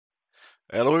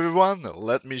Hello everyone,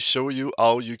 let me show you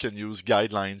how you can use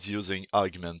guidelines using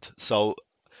Augment.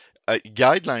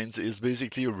 Guidelines is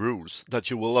basically rules that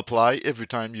you will apply every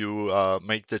time you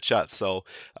make the chat.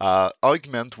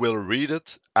 Augment will read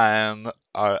it and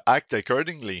act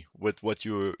accordingly with what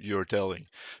you're telling.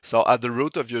 So at the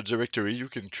root of your directory, you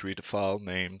can create a file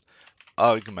named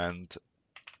Augment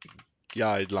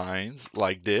guidelines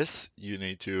like this. You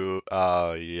need to,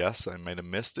 yes, I made a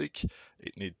mistake.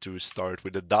 It need to start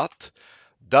with a dot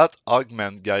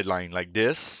augment guideline like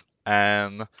this,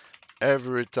 and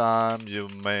every time you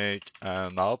make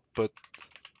an output,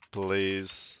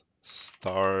 please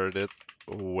start it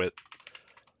with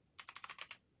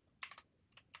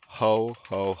ho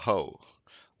ho ho.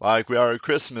 Like we are at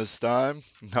Christmas time.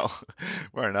 No,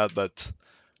 we're not, but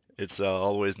it's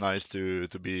always nice to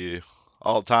be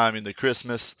all time in the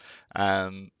Christmas,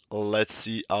 and let's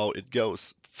see how it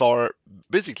goes. For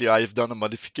basically, I've done a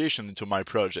modification into my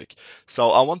project,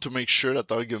 so I want to make sure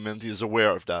that Argument is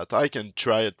aware of that. I can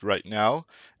try it right now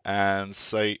and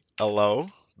say hello,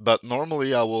 but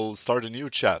normally I will start a new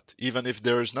chat, even if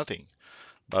there is nothing.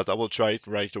 But I will try it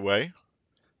right away.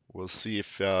 We'll see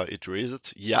if it reads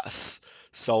it. Yes.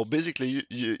 So basically,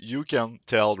 you can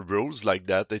tell rules like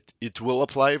that. It will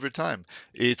apply every time.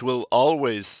 It will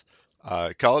always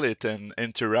call it and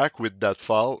interact with that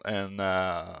file, and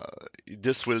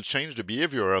this will change the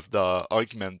behavior of the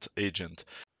augment agent.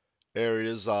 Here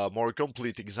is a more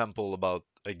complete example about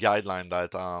a guideline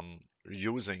that I'm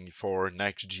using for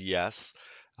Next.js.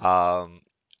 Um,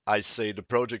 I say the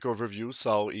project overview,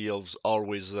 so he's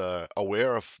always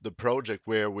aware of the project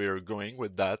where we're going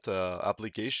with that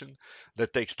application, the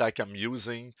tech stack I'm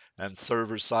using, and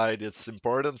server side. It's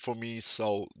important for me,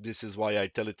 so this is why I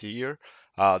tell it here.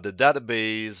 The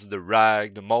database, the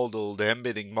RAG, the model, the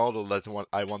embedding model that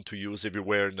I want to use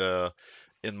everywhere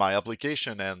in my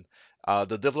application, and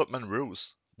the development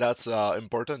rules. That's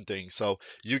important thing. So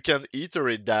you can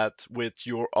iterate that with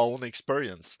your own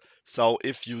experience. So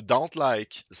if you don't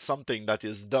like something that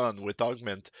is done with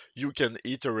Augment, you can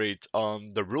iterate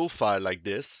on the rule file like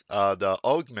this, the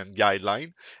Augment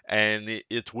guideline, and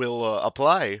it will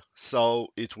apply. So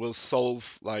it will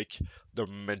solve like the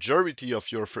majority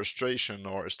of your frustration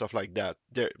or stuff like that.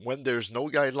 When there's no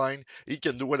guideline, it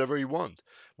can do whatever you want.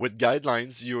 With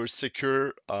guidelines, you're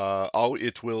secure how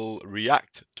it will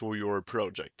react to your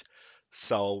project.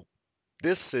 So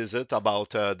this is it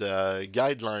about the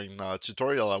guideline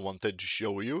tutorial I wanted to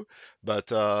show you,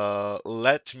 but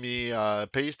let me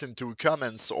paste into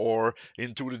comments or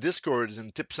into the discords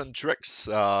and tips and tricks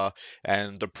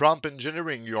and the prompt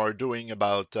engineering you are doing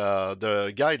about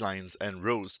the guidelines and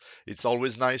rules. It's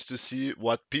always nice to see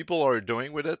what people are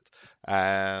doing with it,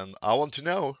 and I want to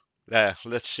know. Yeah,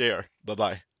 let's share. Bye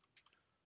bye.